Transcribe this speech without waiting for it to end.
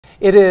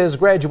It is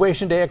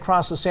graduation day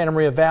across the Santa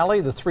Maria Valley.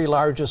 The three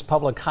largest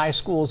public high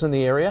schools in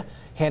the area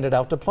handed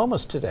out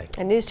diplomas today.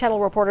 And News Channel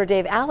reporter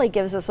Dave Alley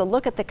gives us a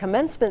look at the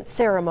commencement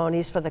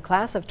ceremonies for the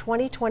class of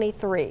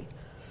 2023.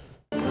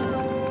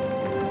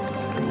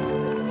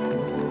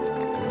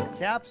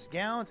 Caps,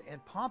 gowns,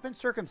 and pomp and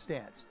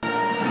circumstance.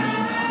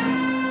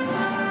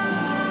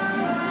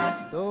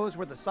 Those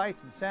were the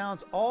sights and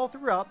sounds all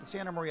throughout the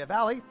Santa Maria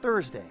Valley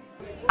Thursday.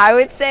 I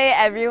would say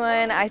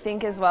everyone, I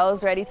think, as well,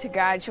 is ready to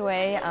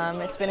graduate.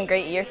 It's been a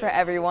great year for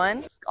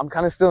everyone. I'm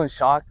kind of still in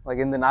shock, like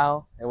in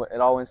denial.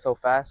 It all went so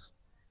fast,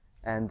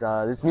 and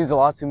this means a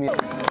lot to me.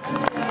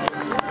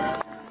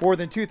 More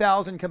than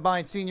 2,000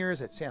 combined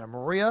seniors at Santa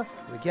Maria,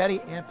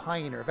 Rigetti, and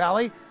Pioneer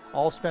Valley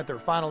all spent their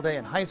final day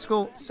in high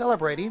school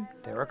celebrating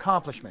their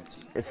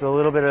accomplishments. It's a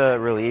little bit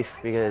of relief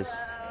because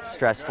it's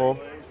stressful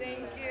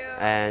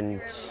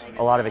and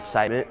a lot of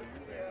excitement.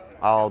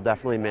 I'll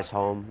definitely miss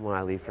home when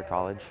I leave for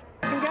college.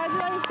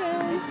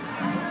 Congratulations!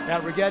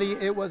 At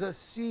Rigetti, it was a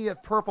sea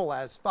of purple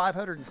as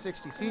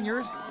 560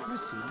 seniors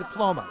received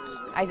diplomas.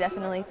 I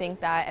definitely think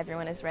that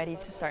everyone is ready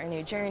to start a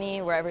new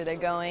journey wherever they're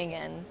going,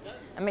 and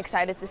I'm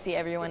excited to see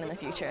everyone in the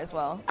future as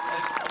well.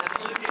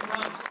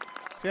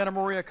 Santa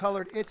Maria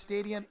colored its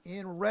stadium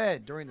in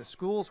red during the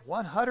school's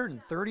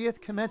 130th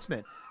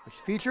commencement, which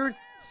featured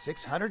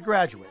 600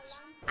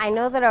 graduates. I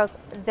know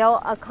that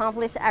they'll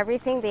accomplish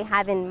everything they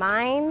have in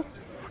mind.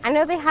 I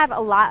know they have a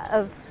lot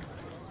of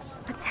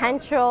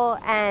potential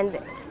and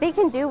they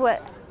can do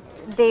what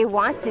they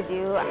want to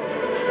do.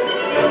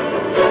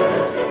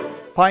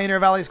 Pioneer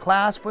Valley's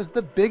class was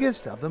the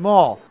biggest of them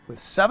all, with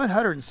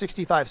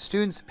 765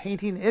 students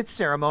painting its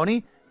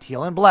ceremony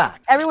teal and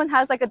black. Everyone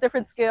has like a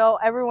different skill.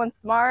 Everyone's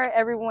smart.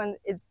 Everyone's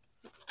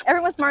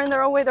smart in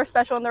their own way. They're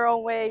special in their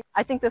own way.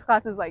 I think this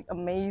class is like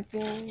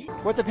amazing.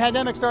 With the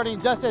pandemic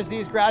starting just as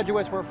these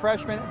graduates were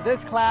freshmen,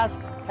 this class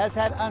has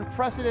had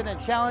unprecedented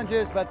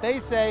challenges, but they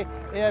say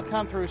they have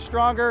come through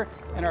stronger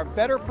and are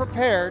better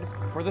prepared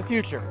for the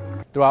future.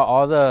 Throughout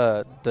all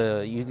the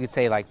you could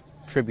say like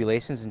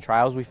tribulations and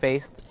trials we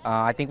faced,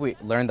 I think we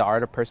learned the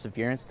art of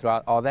perseverance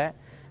throughout all that,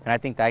 and I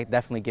think that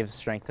definitely gives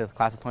strength to the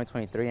class of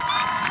 2023.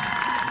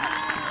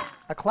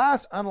 A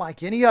class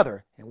unlike any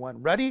other and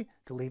one ready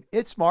to leave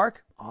its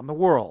mark on the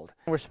world.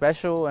 We're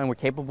special and we're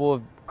capable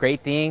of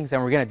great things,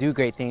 and we're going to do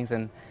great things,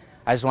 and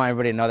I just want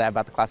everybody to know that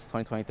about the class of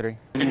 2023.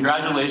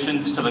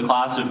 Congratulations to the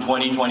class of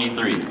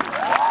 2023.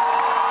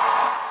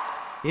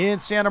 In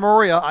Santa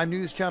Maria, I'm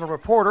News Channel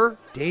reporter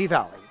Dave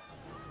Alley.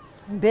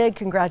 Big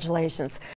congratulations.